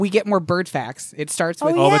we get more bird facts. It starts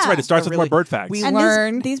with... Oh, that's right. It starts a with more bird facts. We And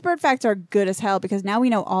learn... these bird facts are good as hell because now we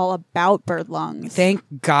know all about bird lungs. Thank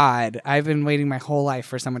God. I've been waiting my whole life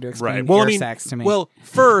for someone to explain air sacs to me. Well,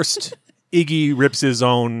 first, Iggy rips his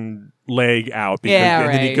own leg out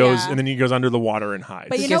because, and then he goes under the water and hides.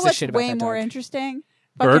 But you Who know gives a what's shit about way that more dog? interesting?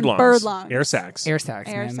 Bird Fucking lungs. Air sacs. Air sacs,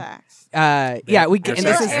 Air man. sacs. Yeah, we get... Air And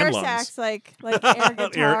this sacs is... and air lungs. sacs like air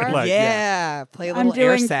guitar. like- yeah, play a little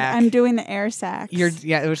air sac. I'm doing the air sacs.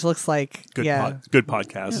 Which looks like... Good, yeah. good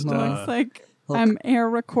podcast. It looks like I'm air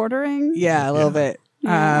recording. Yeah, a little bit.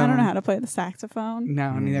 Yeah, I don't know how to play the saxophone.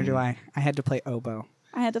 No, neither do I. I had to play oboe.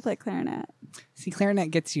 I had to play clarinet. See,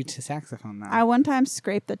 clarinet gets you to saxophone, though. I one time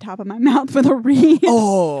scraped the top of my mouth with a reed.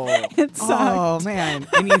 Oh, It sucked. Oh man!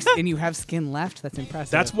 And you have skin left. That's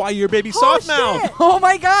impressive. That's why you're baby soft mouth. shit. Oh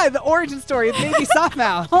my God! The origin story of baby soft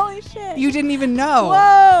mouth. Holy shit. You didn't even know.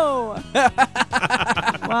 Whoa.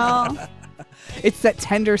 Well, It's that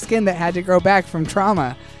tender skin that had to grow back from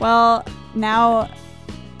trauma. now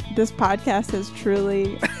this podcast is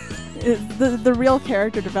truly the real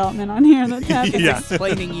character development on here that's happening. Yeah.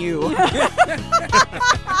 Explaining you.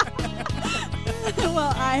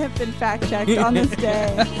 Well, I have been fact checked on this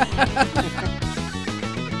day.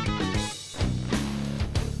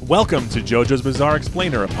 Welcome to JoJo's Bizarre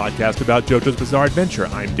Explainer, a podcast about JoJo's Bizarre Adventure.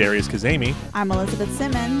 I'm Darius Kazemi, I'm Elizabeth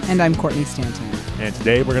Simmons. And I'm Courtney Stanton. and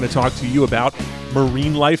today we're going to talk to you about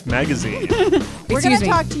Marine Life magazine. We're going to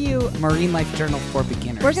talk to you. Marine Life Journal for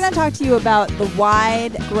Beginners. We're going to talk to you about the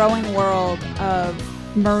wide, growing world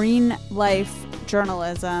of marine life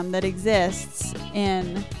journalism that exists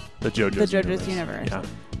in The JoJo's universe.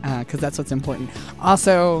 Yeah. because that's what's important.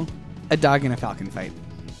 Also, a dog and a falcon fight.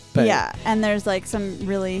 But yeah, and there's like some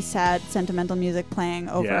really sad, sentimental music playing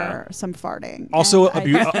over Yeah. some farting. Also,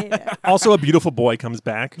 And I hate it. Also, a beautiful boy comes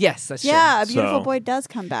back. Yes, that's Yeah, a true. beautiful So- boy does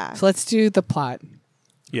come back. So let's do the plot,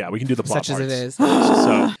 Yeah, we can do the plot such as it parts. is.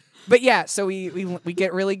 So, But yeah, so we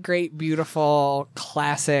get really great, beautiful,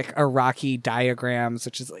 classic Iraqi diagrams,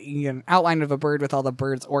 which is an outline of a bird with all the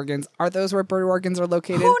bird's organs. Are those where bird organs are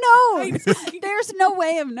located? Who knows? There's no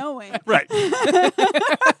way of knowing. right.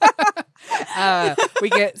 We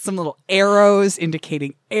get some little arrows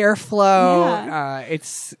indicating airflow. Yeah.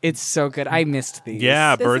 It's so good. I missed these.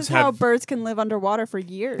 Yeah, This birds is how have. birds can live underwater for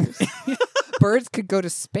years. Birds could go to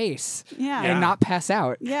space Yeah. and not pass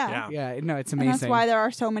out. Yeah. Yeah, no, it's And amazing. that's why there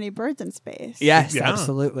are so many birds in space. Yes, Yeah.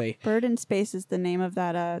 absolutely. Bird in Space is the name of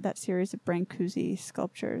that series of Brancusi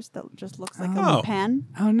sculptures that just looks like Oh. a pen.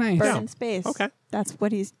 Oh, nice. Bird Yeah. in Space. Okay. That's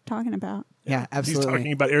what he's talking about. Yeah, He's absolutely.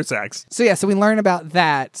 talking about air sacs. So we learn about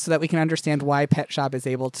that so that we can understand why Pet Shop is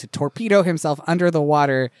able to torpedo himself under the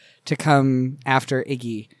water to come after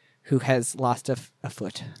Iggy, who has lost a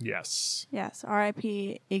foot. Yes. Yes.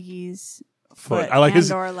 R.I.P. Iggy's Foot. foot I like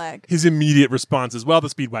and or leg. his immediate response is, well, the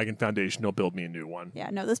Speedwagon Foundation will build me a new one. Yeah,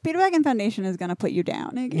 no, the Speedwagon Foundation is going to put you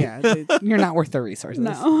down, Iggy. Yeah, you're not worth the resources.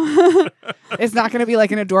 No. It's not going to be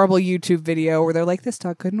like an adorable YouTube video where they're like, this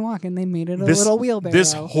dog couldn't walk and they made it a little wheelbarrow.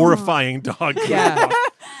 This horrifying dog. Yeah.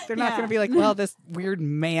 They're not Yeah. going to be like, well, this weird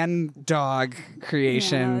man dog Yeah,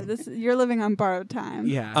 creation. you're living on borrowed time.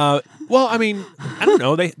 Yeah. Well, I mean, I don't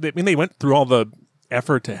know. They went through all the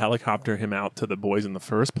effort to helicopter him out to the boys in the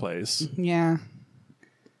first place. Yeah.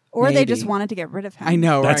 Or they Maybe. just wanted to get rid of him. I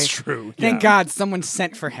know, That's right? true. Thank yeah. God someone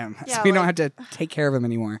sent for him. So Yeah, we don't like- have to take care of him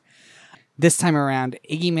anymore. This time around,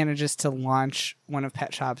 Iggy manages to launch one of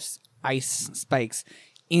Pet Shop's ice spikes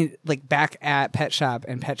back at Pet Shop,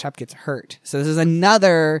 and Pet Shop gets hurt. So this is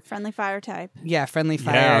another Friendly fire type. friendly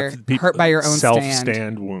fire, Yeah, hurt by your own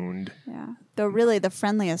self-stand wound. Yeah. Though really the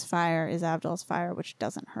friendliest fire is Abdul's fire, which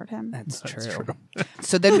doesn't hurt him. That's true.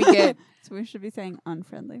 So then we get So we should be saying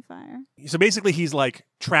unfriendly fire. So basically, he's like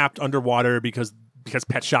trapped underwater because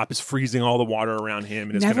Pet Shop is freezing all the water around him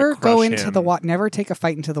and is never gonna crush go into him. the water. Never take a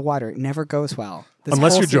fight into the water. It never goes well. This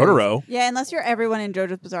Unless whole you're series- Jotaro. Yeah, unless you're everyone in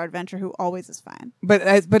JoJo's Bizarre Adventure who always is fine. But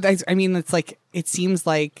I mean, it's like it seems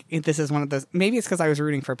like this is one of those. Maybe it's because I was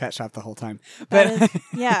rooting for Pet Shop the whole time. But That is,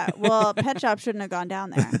 yeah, well, Pet Shop shouldn't have gone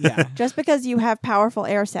down there. Yeah. Just because you have powerful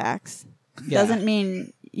air sacs Yeah. doesn't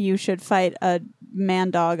mean you should fight a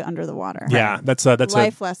man dog under the water. Yeah, that's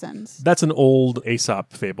Life lessons. that's an old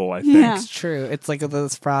Aesop fable, I think. Yeah. it's true. It's like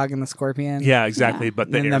this frog and the scorpion. Yeah, exactly. Yeah.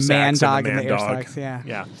 But the And air the man sacs dog and and the the man air dog. sacs, yeah.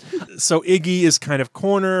 Yeah. So Iggy is kind of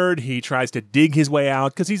cornered. He tries to dig his way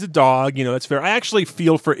out because he's a dog. You know, that's fair. I actually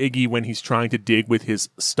feel for Iggy when he's trying to dig with his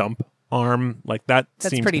stump arm. Like that That's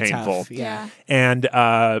seems pretty painful. tough. Yeah. And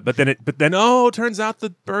but then turns out the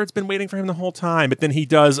bird's been waiting for him the whole time. But then he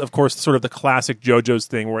does, of course, sort of the classic JoJo's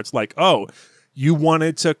thing where it's like, oh, you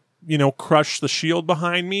wanted to crush the shield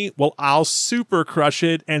behind me. Well, I'll super crush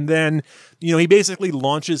it. And then, he basically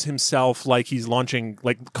launches himself like he's launching,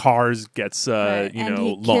 like Cars gets, Right. And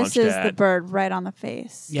he launched kisses at. the bird right on the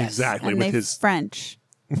face. Yes. Exactly. And With they his French.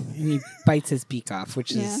 And he bites his beak off,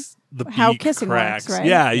 which Yeah. is the beak How kissing cracks. works, right?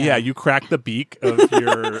 Yeah, Yeah. you crack the beak of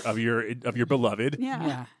your beloved.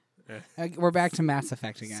 Yeah. We're back to Mass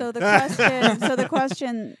Effect again. So the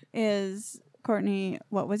question is, Courtney,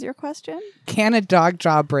 what was your question? Can a dog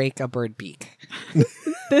jaw break a bird beak?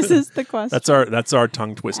 This is the question. That's our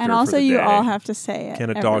tongue twister. and also for the you day. all have to say it. Can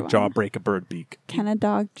a everyone. dog jaw break a bird beak? Can a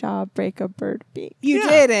dog jaw break a bird beak? You Yeah,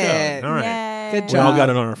 did good. it. All right. Yay. Good We all job. got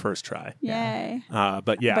it on our first try. Yay.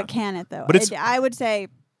 But yeah, But can it though? But it's- I would say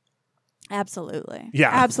absolutely. Yeah.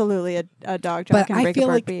 Absolutely a dog jaw But can I break feel a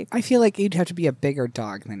bird like beak. I feel like you'd have to be a bigger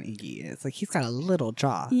dog than Iggy is. Like he's got a little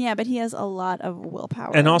jaw. Yeah, but he has a lot of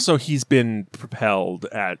willpower. and also he's been propelled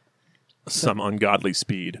at some ungodly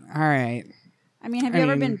speed. All right. I mean, have I you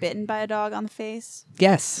ever mean- been bitten by a dog on the face?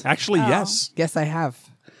 Yes. Actually, Oh. yes. Yes, I have.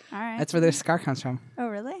 All right. That's where the scar comes from. Oh,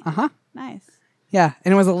 really? Uh-huh. Nice. Yeah,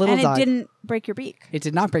 and it was a little And dog. it didn't break your beak. It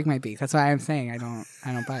did not break my beak. That's why I'm saying I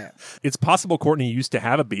don't buy it. It's possible Courtney used to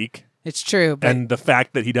have a beak, It's true, but and the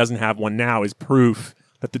fact that he doesn't have one now is proof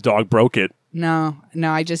that the dog broke it. no,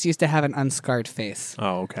 I just used to have an unscarred face.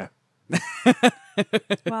 Oh, okay.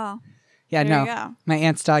 Wow. Yeah, There no. you go. My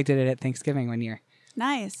aunt's dog did it at Thanksgiving one year.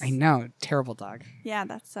 Nice. I know, terrible dog. Yeah,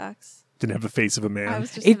 that sucks. Didn't have the face of a man. I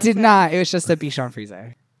was just It gonna did say. not. It was just a Bichon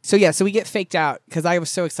Frise. So yeah, so we get faked out because I was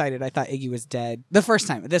so excited. I thought Iggy was dead the first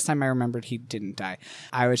time. This time I remembered he didn't die.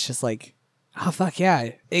 I was just like, oh fuck yeah,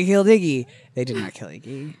 they killed Iggy. They did not kill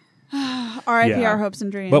Iggy. R.I.P. Yeah. our hopes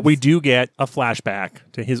and dreams. But we do get a flashback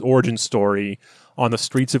to his origin story on the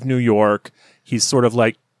streets of New York. He's sort of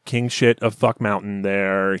like king shit of Fuck Mountain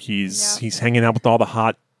there. He's hanging out with all the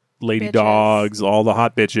hot lady Bitches. dogs, all the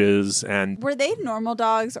hot bitches, and Were they normal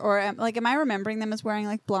dogs, or am I remembering them as wearing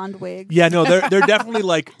like blonde wigs? yeah, no, they're definitely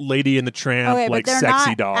like Lady and the Tramp, Okay, like but they're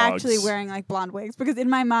sexy not dogs. actually wearing like blonde wigs because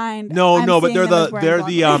in my mind, No, I'm but seeing they're them as the wearing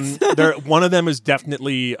blonde wigs. they're one of them is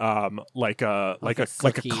definitely like a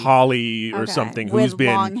silky- collie or Okay, something with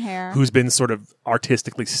long hair. who's been sort of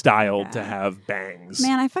artistically styled Yeah. to have bangs.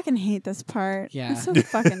 Man, I fucking hate this part. Yeah. It's so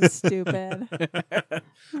fucking stupid.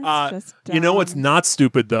 It's just You know what's dumb. not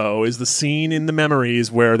stupid though is the scene in the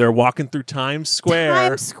memories where they're walking through Times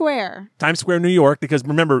Square, Times Square, New York. Because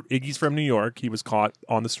remember, Iggy's from New York. He was caught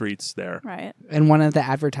on the streets there. right? And one of the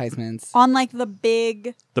advertisements, On like the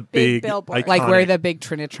big, The Big big, billboard. like where iconic- the big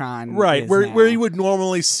Trinitron, right is where now. where you would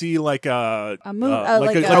normally see like A like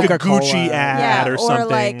like a a- Coca-Cola. Gucci ad yeah, or something.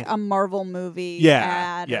 like a Marvel movie, yeah,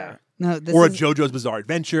 ad yeah. No, this Or a is- JoJo's Bizarre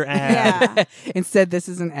Adventure ad. yeah, Instead, this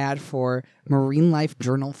is an ad for Marine Life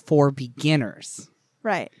Journal for Beginners.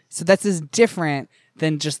 right. So that's as different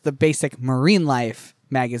than just the basic Marine Life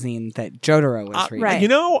magazine that Jotaro was reading. right. You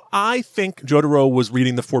know, I think Jotaro was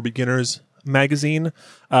reading the For Beginners magazine.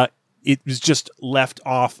 It was just left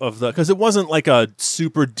off of because it wasn't like a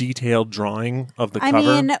super detailed drawing of the I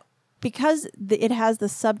cover. mean, because it has the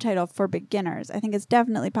subtitle for beginners, I think it's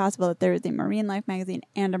definitely possible that there is a Marine Life magazine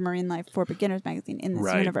and a Marine Life for Beginners magazine in this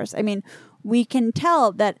Right. universe. I mean, we can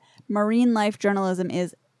tell that marine life journalism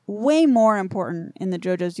is way more important in the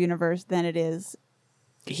JoJo's universe than it is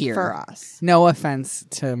Here. for us. No offense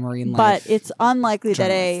to Marine Life. But it's unlikely that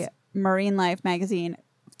a journalists. Marine Life magazine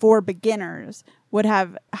for beginners would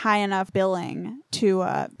have high enough billing to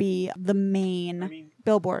be the main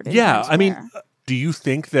billboard. In yeah, Times I mean, Square. do you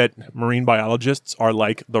think that marine biologists are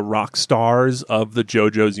like the rock stars of the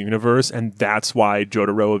JoJo's universe, and that's why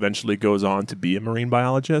Jotaro eventually goes on to be a marine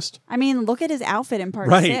biologist? I mean, look at his outfit in part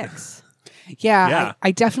Right. 6. yeah, Yeah.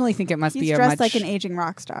 I definitely think it must He's be a dressed much like an aging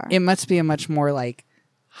rock star. it must be a much more like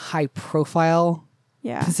high profile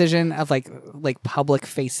Yeah. position of like public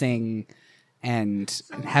facing and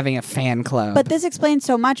having a fan club. But this explains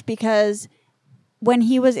so much because when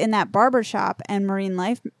he was in that barber shop and Marine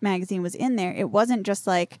Life magazine was in there, it wasn't just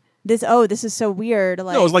like this, oh, this is so weird.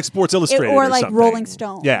 Like, No, it was like Sports Illustrated or or like something. Rolling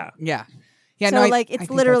Stone. Yeah. yeah. Yeah, so no, I like think it's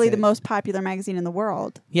that's literally the it. most popular magazine in the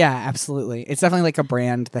world. Yeah, absolutely. It's definitely like a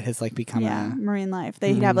brand that has like become Yeah, a Marine Life.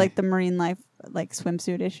 They'd have like the Marine Life like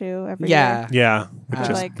swimsuit issue every yeah. year. Yeah, with Uh,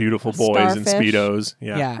 just like beautiful boys in starfish. Speedos.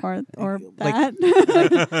 Yeah. Yeah. Or Like-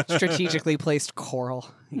 that. Strategically placed coral.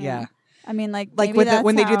 Yeah. I mean, like Like maybe with that's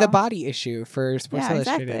when they do the how- body issue for Sports Yeah,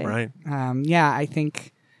 Illustrated. exactly. Right. Yeah, I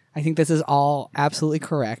think this is all absolutely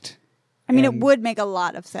correct. I mean, and- it would make a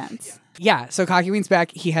lot of sense. Yeah, so Kakyoin's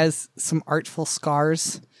back. He has some artful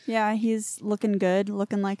scars. Yeah, he's looking good,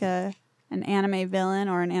 looking like an anime villain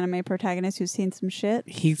or an anime protagonist who's seen some shit.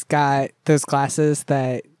 He's got those glasses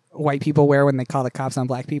that white people wear when they call the cops on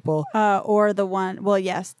black people. Or the one, well,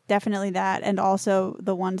 yes, definitely that. And also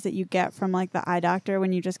the ones that you get from like the eye doctor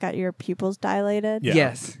when you just got your pupils dilated. Yeah.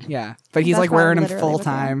 Yes, yeah. But he's That's like why wearing them literally full with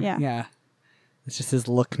them. time. Yeah. Yeah. It's just his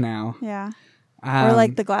look now. Yeah. Or Um,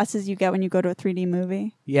 like the glasses you get when you go to a 3D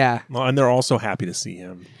movie. Yeah, Well, and they're also happy to see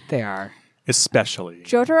him, they are. especially.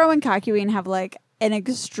 Jotaro and Kakyoin have like an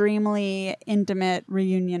extremely intimate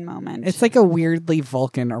reunion moment. It's like a weirdly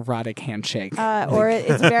Vulcan erotic handshake.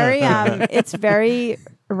 It's very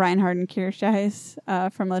Reinhard and Kirscheiss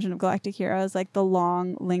from Legend of Galactic Heroes, like the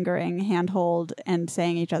long, lingering handhold and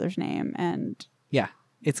saying each other's name, and Yeah,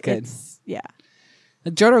 it's good. Yeah.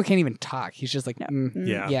 Jotaro can't even talk. He's just like,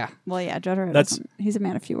 Yeah. yeah. Well, yeah, Jotaro. That's- He's a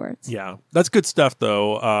man of few words. Yeah, that's good stuff,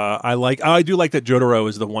 though. I do like that Jotaro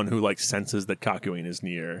is the one who like senses that Kakyoin is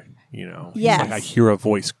near. You know, He's Yes. like, I hear a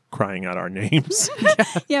voice crying out our names,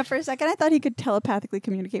 Yeah, for a second I thought he could telepathily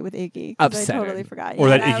communicate with Iggy. 'Cause I Upsetting. totally forgot. or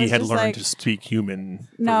Yeah, that and I Iggy was had just learned like, to speak human.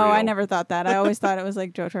 for No, I real. never thought that. I always thought it was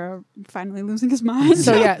like Jotaro finally losing his mind.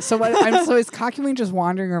 So yeah, so is Kakyoin just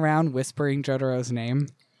wandering around whispering Jotaro's name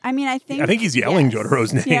I mean, I think he's yelling yes.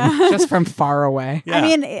 Jotaro's name. Yeah. just from far away? Yeah. I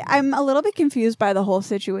mean, I'm a little bit confused by the whole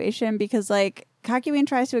situation because, like, Kakyoin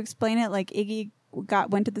tries to explain it like Iggy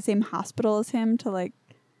went to the same hospital as him to like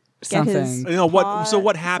get his. Something. You know what? paw So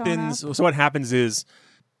what sewn happens? up. So what happens is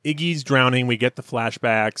Iggy's drowning. We get the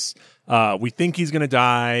flashbacks. We think he's going to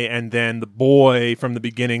die, and then the boy from the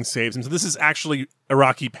beginning saves him. So this is actually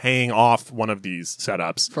Araki paying off one of these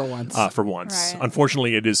setups For once. For once, Right.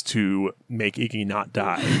 unfortunately, it is to make Iggy not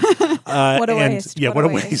die. What a and, waste. Yeah, What what, a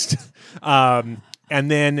a waste.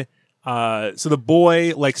 And then. So the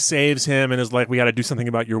boy like saves him and is like, we got to do something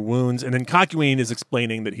about your wounds. And then Kakyoin is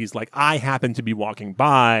explaining that he's like, I happened to be walking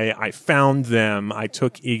by. I found them. I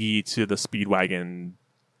took Iggy to the Speedwagon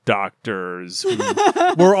doctors who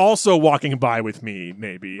were also walking by with me,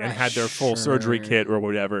 maybe, and had their full surgery Sure. kit or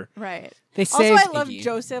whatever. Right. They Also, saved I love Iggy.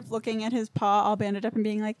 Joseph looking at his paw all banded up and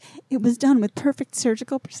being like, "It was done with perfect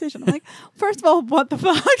surgical precision." I'm like, first of all, what the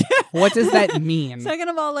fuck? What does that mean? Second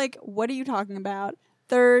of all, like, what are you talking about?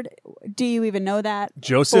 Third, do you even know that?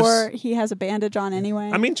 Joseph's. Or he has a bandage on anyway.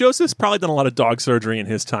 I mean, Joseph's probably done a lot of dog surgery in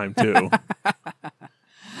his time too.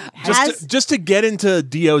 Has- just to get into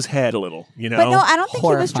Dio's head a little, you know. But no, I don't think he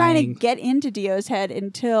was trying to Horrifying. get into Dio's head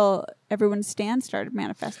until everyone's stand started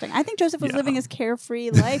manifesting. I think Joseph was Yeah. living his carefree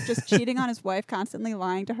life, just cheating on his wife, constantly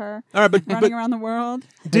lying to her, All right, but running around the world.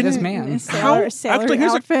 Did his In man. a sailor Actually,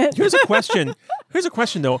 here's outfit. here's a question. Here's a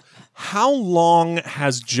question though. How long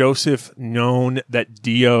has Joseph known that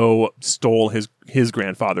Dio stole his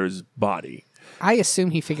grandfather's body? I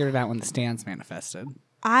assume he figured it out when the stands manifested.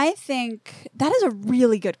 I think that is a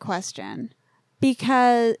really good question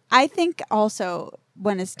because I think also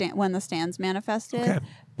when the stands manifested, Okay.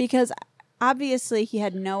 because obviously he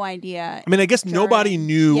had no idea. I mean, I guess nobody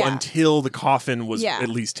knew Yeah. until the coffin was Yeah. at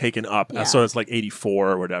least taken up. Yeah. So it's like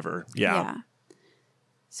 84 or whatever. Yeah.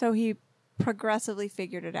 So he progressively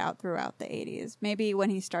figured it out throughout the 80s. Maybe when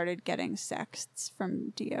he started getting sexts from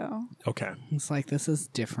Dio. Okay. It's like, this is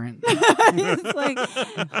different. It's like,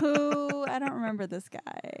 who? I don't remember this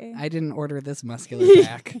guy. I didn't order this muscular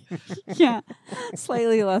back. Yeah,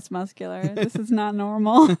 slightly less muscular. This is not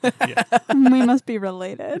normal. Yeah. We must be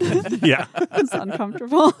related. Yeah. It's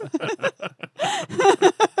uncomfortable.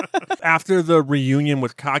 After the reunion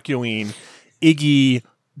with Kakyoin, Iggy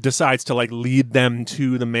decides to like lead them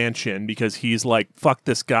to the mansion because he's like, fuck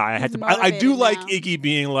this guy. I do motivated like now. Iggy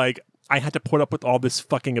being like, I had to put up with all this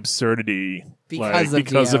fucking absurdity Because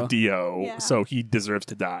of of Dio. Yeah. So he deserves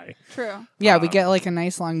to die. True. Yeah, we get like a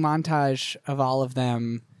nice long montage of all of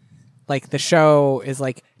them. Like the show is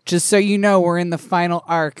like, just so you know, we're in the final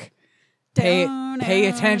arc. Pay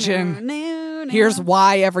attention. Here's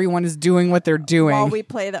why everyone is doing what they're doing. While we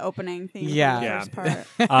play the opening theme. Yeah. For the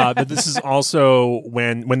first part. But this is also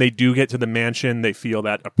when they do get to the mansion, they feel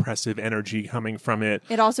that oppressive energy coming from it.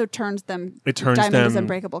 It also turns them. It turns Diamond is them-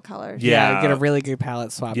 unbreakable colors. Yeah. we get a really good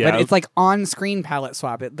palette swap. Yeah. But it's like on-screen palette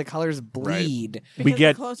swap. The colors bleed. Because We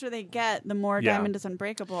get- the closer they get, the more Yeah. Diamond is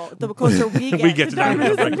unbreakable. The closer we get, We get to the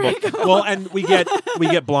Diamond is Unbreakable. unbreakable. Well, and we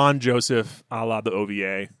get blonde Joseph a la the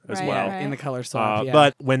OVA as Right, well. right. In the color swap, yeah.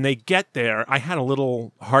 But when they get there, I had a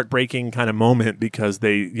little heartbreaking kind of moment because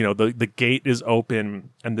they, you know, the gate is open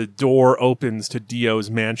and the door opens to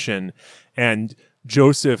Dio's mansion, and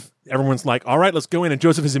Joseph, everyone's like, all right, let's go in. And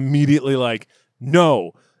Joseph is immediately like,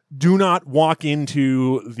 no, do not walk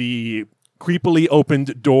into the creepily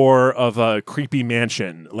opened door of a creepy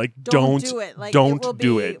mansion. Like, don't do it. Like, don't it will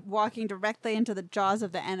do be it. walking directly into the jaws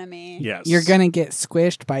of the enemy. Yes. You're gonna get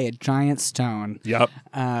squished by a giant stone. Yep.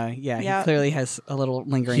 Yeah, Yep. he clearly has a little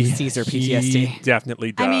lingering Caesar PTSD. He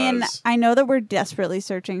definitely does. I mean, I know that we're desperately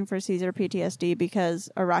searching for Caesar PTSD because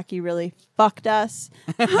Iraqi really fucked us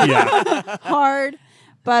yeah. hard,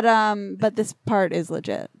 but this part is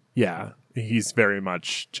legit. Yeah. He's very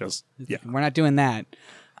much just, yeah. We're not doing that.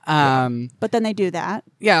 But then they do that.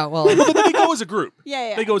 Yeah, well, But then they go as a group.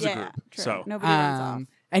 Yeah, They go as a yeah, group. true. So, Nobody runs off.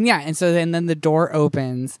 and so then the door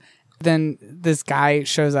opens. Then this guy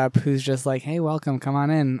shows up who's just like, "Hey, welcome, come on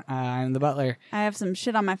in. I'm the butler." I have some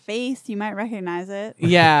shit on my face. You might recognize it.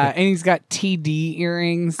 Yeah, and he's got TD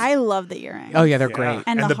earrings. I love the earring. Oh yeah, they're yeah. great.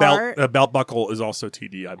 And the belt, heart. the belt buckle is also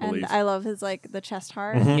TD, I believe. And I love his the chest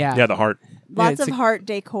heart. Mhm. Yeah. the heart. Lots it's of a heart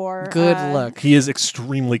decor. Good look. He is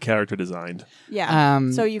extremely character designed. Yeah.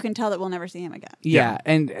 Um, So you can tell that we'll never see him again. Yeah,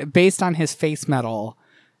 and based on his face metal,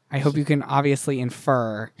 I hope you can obviously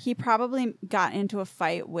infer. He probably got into a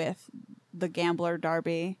fight with the gambler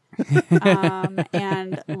Darby.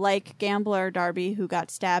 And like gambler Darby, who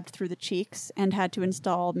got stabbed through the cheeks and had to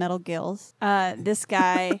install metal gills, this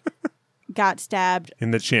guy got stabbed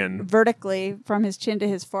In the chin. vertically from his chin to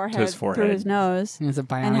his forehead, through his nose, He has a and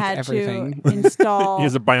bionic had everything. to install. He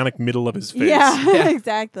has a bionic middle of his face. yeah,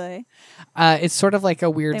 exactly. It's sort of like a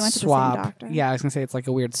weird They went to the same swap. doctor. Yeah, I was gonna say it's like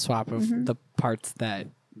a weird swap of Mhm. the parts that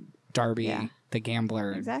Darby, Yeah. the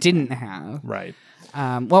gambler, Exactly. didn't have. Right.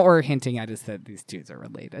 What we're hinting at is that these dudes are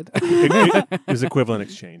related. It is equivalent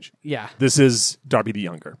exchange. yeah, This is Darby the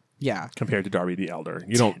Younger yeah. compared to Darby the Elder.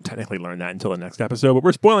 You don't technically learn that until the next episode, but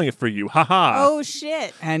we're spoiling it for you. Haha. Oh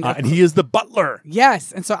shit! And, And he is the butler.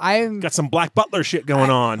 yes, and so I'm. Got some black butler shit going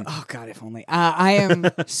on. Oh God, if only. I am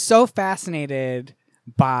so fascinated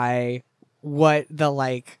by what the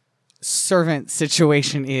servant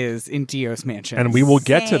situation is in Dio's mansion, And we will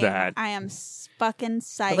get to Same. that. I am fucking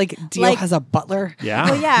psyched. like Dio has a butler, Yeah.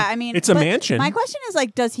 Well, yeah. I mean, It's a but mansion. My question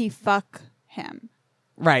is does he fuck him?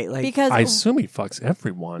 right? Like Because I assume he fucks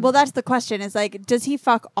everyone. well, that's the question. Is does he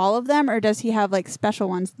fuck all of them, or does he have special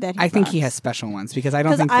ones that he I think he fucks? has special ones because I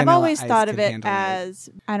don't Because think I've Vanilla always Ice thought could of it handle as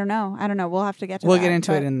I don't know. We'll have to get to We'll that, get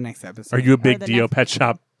into it but in the next episode. Are you a big the Dio next- pet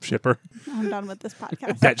shop shipper? I'm done with this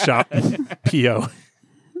podcast. Pet shop. P.O.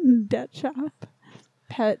 Debt shop.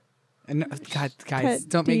 Pet No, God, guys, Pet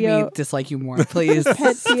don't make me Dio- dislike you more, please.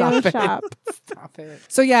 Pet Stop Dio it. shop. Stop it.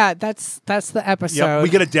 So yeah, that's the episode. Yep, we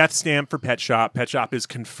get a death stamp for Pet Shop. Pet Shop is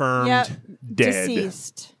confirmed Yep. dead.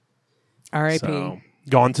 Deceased. R.I.P. So,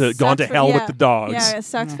 gone to Sucks for- hell yeah. with the dogs. Yeah, it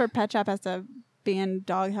sucks for Pet Shop has to be in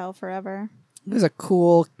dog hell forever. It was a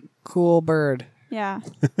cool bird. Yeah.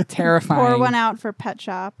 Terrifying. Pour one out for Pet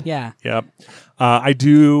Shop. Yeah. Yep. I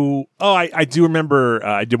do. Oh, I do remember.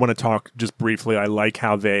 I did want to talk just briefly. I like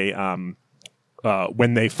how they,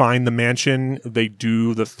 when they find the mansion, they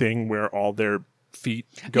do the thing where all their feet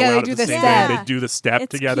go Yeah, they out do at the the same step. time. They do the step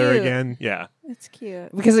It's together cute. again. Yeah. It's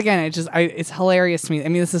cute. Because again, it's hilarious to me. I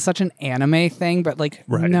mean, this is such an anime thing, but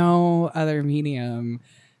Right. no other medium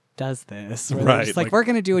does this. Where they're Right, just like, like- we're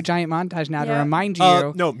going to do a giant montage now to Yeah. remind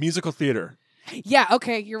you. No, musical theater. Yeah.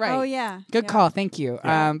 Okay. You're right. Oh yeah. Good Yeah. call. Thank you.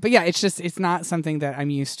 Yeah. But yeah, it's not something that I'm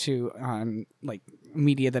used to on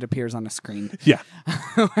media that appears on a screen. Yeah.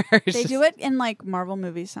 They do it in Marvel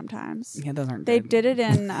movies sometimes. Yeah, those aren't They good. did it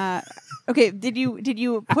in okay, did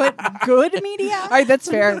you put good media? All right, that's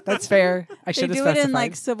fair. That's fair. I They should have do it specified.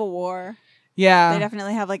 in Civil War. yeah. They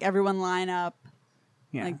definitely have everyone line up.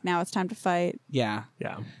 yeah. Now it's time to fight. yeah.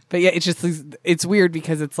 Yeah. But yeah, it's weird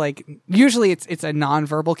because it's usually it's a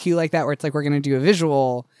nonverbal cue like that where it's we're going to do a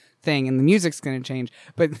visual thing and the music's going to change.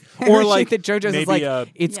 But Or, I think that JoJo's is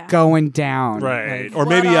maybe it's Yeah. going down. Right. Like, Or What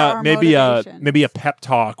maybe are our motivations? maybe a pep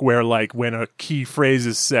talk where when a key phrase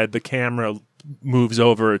is said, the camera moves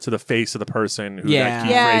over to the face of the person who Yeah. that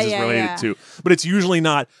key Yeah, phrase is yeah, related yeah. to. But it's usually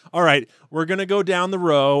not, all right, we're going to go down the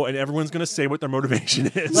row and everyone's going to say what their motivation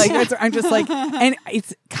is. I'm just and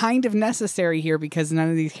it's kind of necessary here because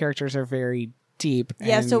none of these characters are very deep.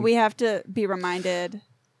 Yeah, so and- we have to be reminded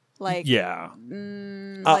yeah.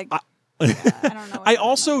 I don't know. I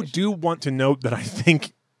also do want to note that I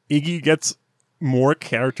think Iggy gets more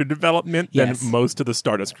character development Yes. than most of the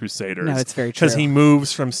Stardust Crusaders. No, it's very Because true. he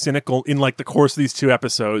moves from cynical, in the course of these two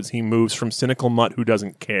episodes, he moves from cynical mutt who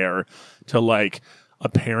doesn't care to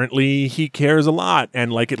apparently he cares a lot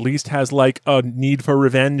and at least has a need for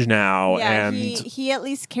revenge now. Yeah, and he at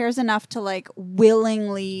least cares enough to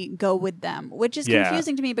willingly go with them, which is Yeah.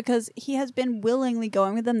 confusing to me because he has been willingly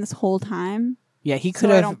going with them this whole time. yeah, he So could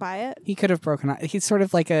I have don't buy it. he could have broken up. He's sort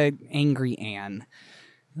of like a angry Anne.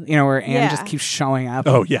 Where Anne Yeah. just keeps showing up.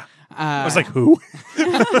 oh yeah. I was like, who?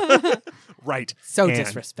 Right. So And-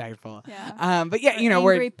 disrespectful. Yeah. But yeah, Angry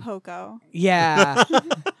we're Poco. yeah.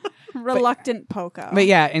 Reluctant Poco. But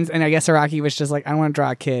yeah, and I guess Araki was just like, I don't want to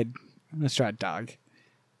draw a kid. Let's draw a dog.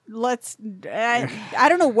 I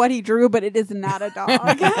don't know what he drew, but it is not a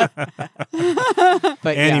dog.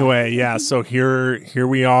 But Anyway, yeah. So here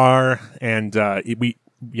we are, and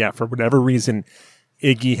for whatever reason,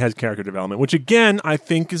 Iggy has character development, which again I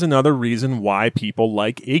think is another reason why people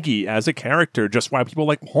like Iggy as a character, just why people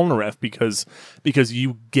like Polnareff, because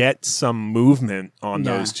you get some movement on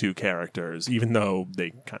Yeah. those two characters, even though they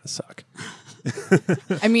kind of suck.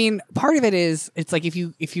 I mean, part of it is it's like if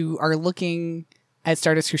you are looking at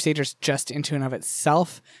Stardust Crusaders just into and of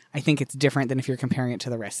itself, I think it's different than if you're comparing it to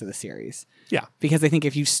the rest of the series. Yeah. Because I think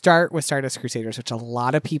if you start with Stardust Crusaders, which a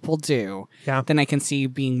lot of people do, Yeah. then I can see you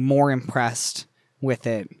being more impressed with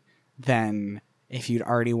it than if you'd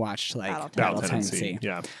already watched like Battle Battle Tendency.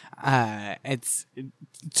 Tendency. Yeah. It's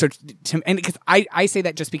so and because I say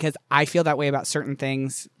that just because I feel that way about certain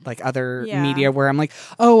things like other Yeah. media where I'm like,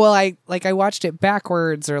 oh well, I watched it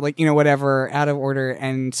backwards or like whatever out of order,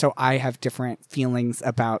 and so I have different feelings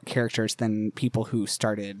about characters than people who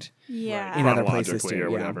started. Yeah. In other places Chronologically too, or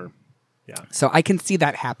yeah. whatever. Yeah. So I can see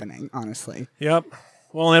that happening, honestly. Yep.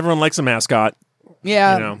 Well, everyone likes a mascot,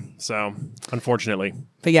 Yeah, So unfortunately,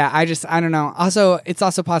 but yeah, I don't know. Also, it's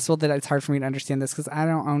also possible that it's hard for me to understand this because I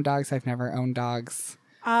don't own dogs. I've never owned dogs.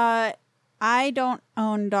 I don't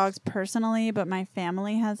own dogs personally, but my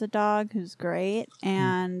family has a dog who's great,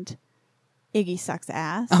 and Iggy sucks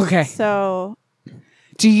ass. Okay. So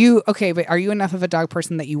Do you but are you enough of a dog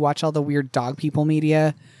person that you watch all the weird dog people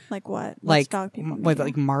media? like what? What's Like dog people? what, media?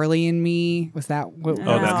 like Marley and Me? Was that what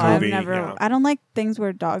No, that I've movie, never. yeah. I don't like things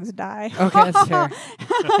where dogs die. Okay, that's fair.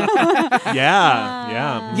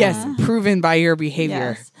 yeah. Yes, proven by your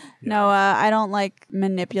behavior. Yes. No, I don't like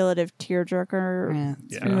manipulative tearjerker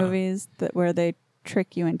Yeah. movies where they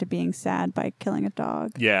trick you into being sad by killing a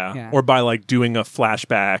dog. Yeah. Yeah. Or by like doing a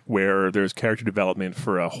flashback where there's character development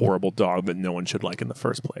for a horrible dog that no one should like in the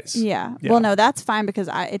first place. Yeah. Yeah. Well, no, that's fine because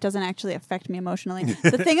it doesn't actually affect me emotionally.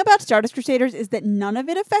 The thing about Stardust Crusaders is that none of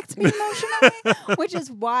it affects me emotionally, which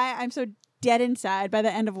is why I'm so dead inside by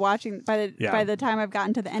the end of watching. By the time I've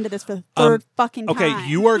gotten to the end of this for the third fucking time. Okay,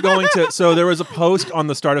 you are going to. So there was a post on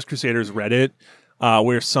the Stardust Crusaders Reddit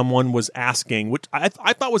where someone was asking, which I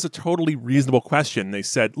thought was a totally reasonable question. They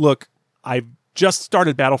said, "Look, I've just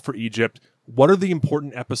started Battle for Egypt. What are the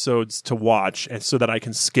important episodes to watch, and so that I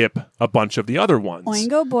can skip a bunch of the other ones?"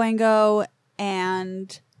 Oingo Boingo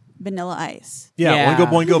and Vanilla Ice. Yeah, Yeah. Oingo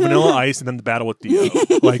Boingo, Vanilla Ice, and then the battle with Dio.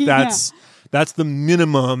 Like that's the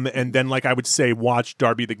minimum. And then, like I would say, watch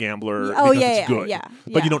Darby the Gambler Oh, because yeah, it's yeah, good. yeah,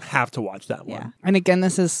 But yeah. you don't have to watch that Yeah. one. And again,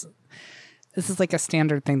 this is like a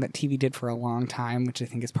standard thing that TV did for a long time, which I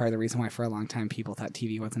think is part of the reason why for a long time people thought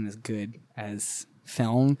TV wasn't as good as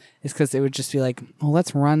film, is because it would just be like, well,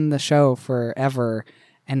 let's run the show forever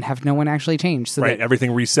and have no one actually change. So Right, that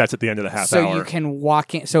everything resets at the end of the half so hour. you can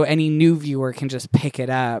walk in, so any new viewer can just pick it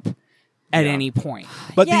up at any point.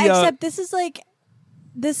 But yeah, the except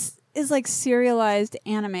this is like serialized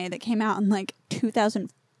anime that came out in like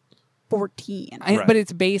 2014. Right. But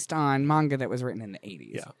it's based on manga that was written in the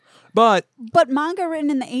 80s. yeah, but But manga written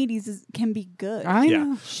in the 80s can be good. I Yeah.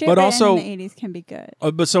 know. Shit But written also- in the 80s can be good.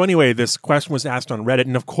 but so anyway, this question was asked on Reddit,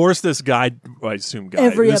 and of course, this guy, I assume guy,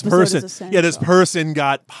 Every this episode is person, essential. this person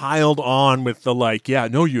got piled on with the like, yeah,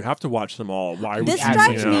 no, you have to watch them all. Why would This you?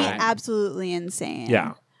 drives you me know? absolutely insane.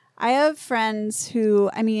 Yeah. I have friends who,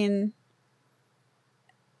 I mean,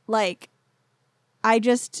 like,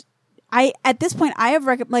 at this point, I have,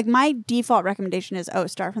 like, my default recommendation is,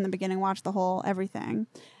 start from the beginning, watch the whole everything,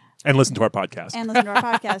 And listen to our podcast. and listen to our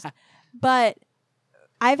podcast. But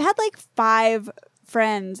I've had, like, 5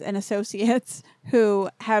 friends and associates who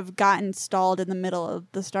have gotten stalled in the middle of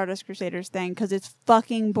the Stardust Crusaders thing because it's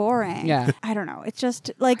fucking boring. Yeah. I don't know. It's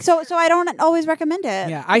just, like, so I don't always recommend it.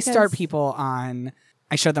 Yeah, I start because- people on.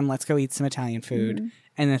 I show them Let's Go Eat Some Italian Food,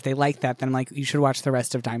 and if they like that, then I'm like, you should watch the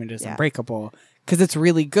rest of Diamond is Yeah. Unbreakable because it's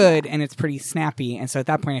really good and it's pretty snappy. And so at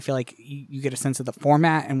that point, I feel like you get a sense of the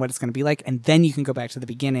format and what it's going to be like, and then you can go back to the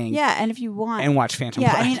beginning Yeah, and if you want... and watch Phantom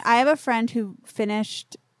Yeah, Blood. I mean, I have a friend who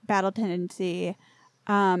finished Battle Tendency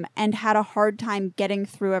and had a hard time getting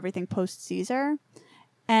through everything post Caesar.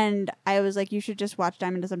 And I was like, you should just watch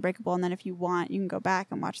Diamond is Unbreakable, and then if you want, you can go back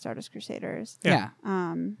and watch Stardust Crusaders. yeah.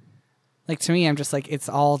 Like to me, I'm just like, it's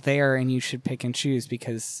all there, and you should pick and choose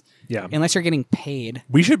because Yeah. unless you're getting paid.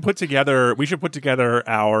 We should put together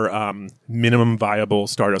our minimum viable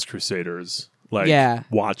Stardust Crusaders Yeah.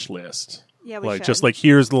 watch list. Yeah, we like should. just like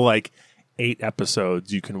here's the like 8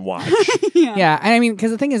 episodes you can watch. Yeah, and I mean, because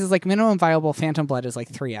the thing is like minimum viable Phantom Blood is like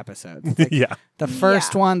 3 episodes. It's like Yeah. the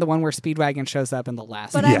first one, the one where Speedwagon shows up, and the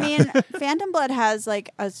last But one. I mean, Phantom Blood has like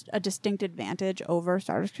a distinct advantage over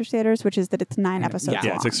Stardust Crusaders, which is that it's 9 episodes Yeah. Yeah,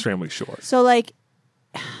 long. it's extremely short. So like,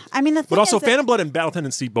 I mean, the thing But also, is that- Phantom Blood and Battle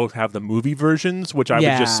Tendency both have the movie versions, which I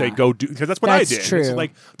would just say Yeah. go do, because that's what That's I did. true. It's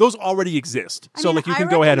like those already exist, I so mean, like you I can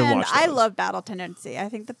go ahead and recommend- watch. I those. love Battle Tendency. I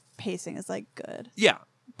think the pacing is like good, Yeah,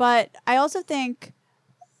 but I also think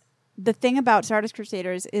the thing about Stardust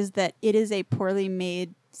Crusaders is that it is a poorly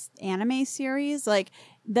made anime series. Like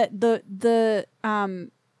the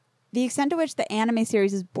extent to which the anime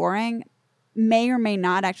series is boring may or may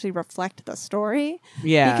not actually reflect the story.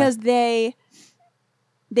 Yeah. Because they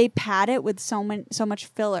pad it with so much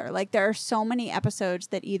filler. Like there are so many episodes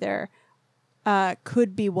that either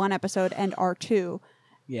could be 1 episode and are 2.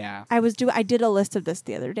 Yeah. I did a list of this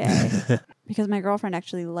the other day because my girlfriend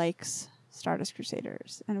actually likes Stardust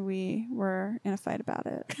Crusaders, and we were in a fight about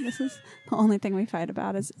it. This is the only thing we fight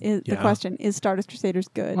about is the Yeah. question: is Stardust Crusaders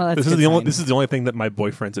good? Well, that's this a is good the only sign. this is the only thing that my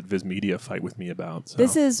boyfriends at Viz Media fight with me about. So.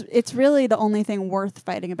 It's really the only thing worth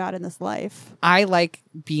fighting about in this life. I like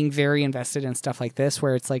being very invested in stuff like this,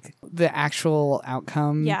 where it's like the actual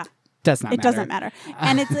outcome. Yeah. Does not. It matter. doesn't matter,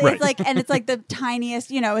 and it's Right. it's like the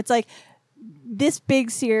tiniest. It's like this big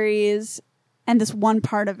series and this one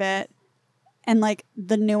part of it, and like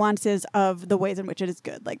the nuances of the ways in which it is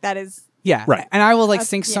good. Like that is Yeah. Right. And I will like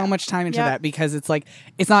sink so yeah. much time into Yep. that because it's like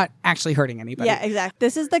it's not actually hurting anybody. Yeah, exactly.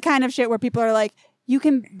 This is the kind of shit where people are like, you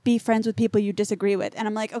can be friends with people you disagree with. And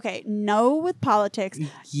I'm like, okay, no with politics.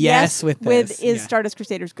 Yes with this. is Yeah. Stardust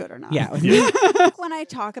Crusaders good or not? Yeah. with Yeah. When I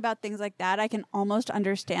talk about things like that, I can almost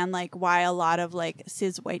understand like why a lot of like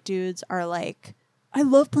cis white dudes are like, I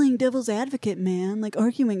love playing devil's advocate, man. Like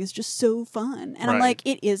arguing is just so fun. And I'm Right. like,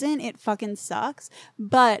 it isn't. It fucking sucks.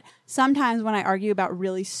 But sometimes when I argue about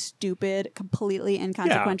really stupid, completely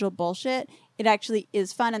inconsequential bullshit, it actually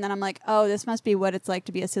is fun. And then I'm like, oh, this must be what it's like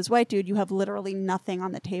to be a cis white dude. You have literally nothing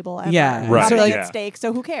on the table ever. Yeah. Right. Nothing So, at yeah. stake.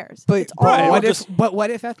 So who cares? But it's all Right, what well, if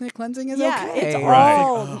what if ethnic cleansing is yeah, okay? it's Right.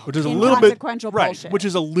 all which is a little bit inconsequential right, bullshit. which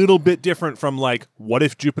is a little bit different from like What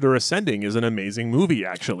If Jupiter Ascending is an amazing movie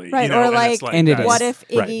actually, Right, you know, or and like, it's And it that's- is. what if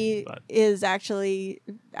right, Iggy but- is actually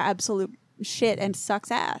absolute shit and sucks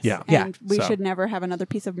ass? Yeah. And Yeah. we So- should never have another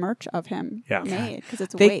piece of merch of him Yeah. made because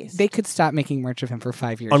it's a They waste. they could stop making merch of him for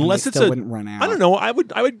 5 years. unless and it's they still a wouldn't run out. I don't know. I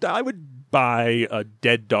would buy a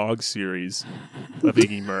Dead Dog series of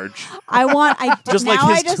Iggy merch, I just now like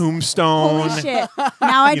I his just, Tombstone. Holy shit!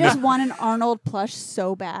 Now I just want an Arnold plush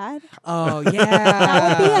so bad. Oh That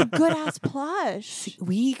yeah. would be a good ass plush.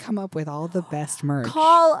 We come up with all the best merch.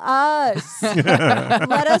 Call us.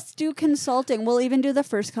 Let us do consulting. We'll even do the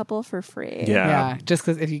first couple for free. Yeah. Yeah, just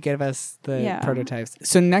because if you give us the Yeah. prototypes.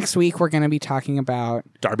 So next week we're going to be talking about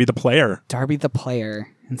Darby the Player, Darby the player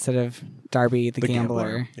instead of Darby the, the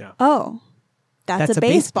gambler. Yeah, Oh, that's a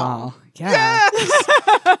baseball. Yeah.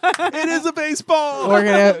 it is a baseball.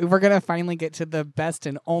 we're gonna finally get to the best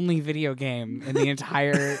and only video game in the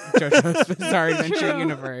entire JoJo's Bizarre Adventure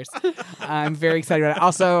universe. I'm very excited about it.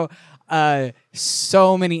 Also,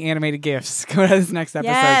 so many animated GIFs coming out of this next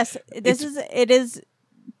episode. Yes, it is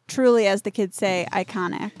truly, as the kids say,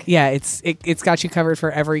 iconic. Yeah, it's got you covered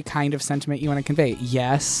for every kind of sentiment you want to convey.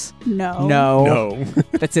 Yes, No. No,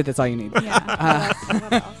 that's it. That's all you need. Yeah.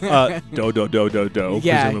 What else? do.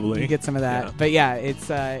 Yeah, presumably. you get some of that. Yeah. But yeah, it's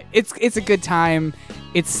a good time.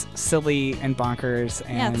 It's silly and bonkers,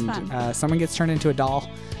 Yeah, it's and fun. someone gets turned into a doll,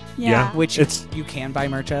 Yeah. which It's- you can buy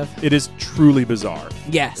merch of. It is truly bizarre.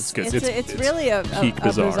 Yes, It's good. It's really a peak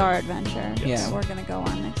bizarre. bizarre adventure Yes. that we're going to go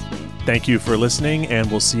on next week. Thank you for listening, and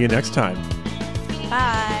we'll see you next time.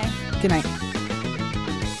 Bye. Good night.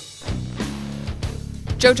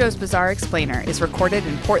 JoJo's Bizarre Explainer is recorded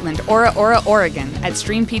in Portland, Oregon at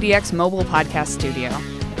Stream PDX Mobile Podcast Studio.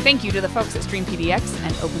 Thank you to the folks at Stream PDX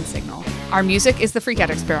and OpenSignal. Our music is The Freakout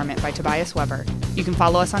Experiment by Tobias Weber. You can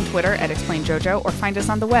follow us on Twitter at ExplainJoJo or find us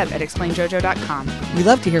on the web at explainjojo.com. We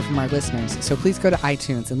love to hear from our listeners, so please go to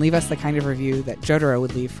iTunes and leave us the kind of review that Jotaro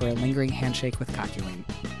would leave for a lingering handshake with Kakyoin.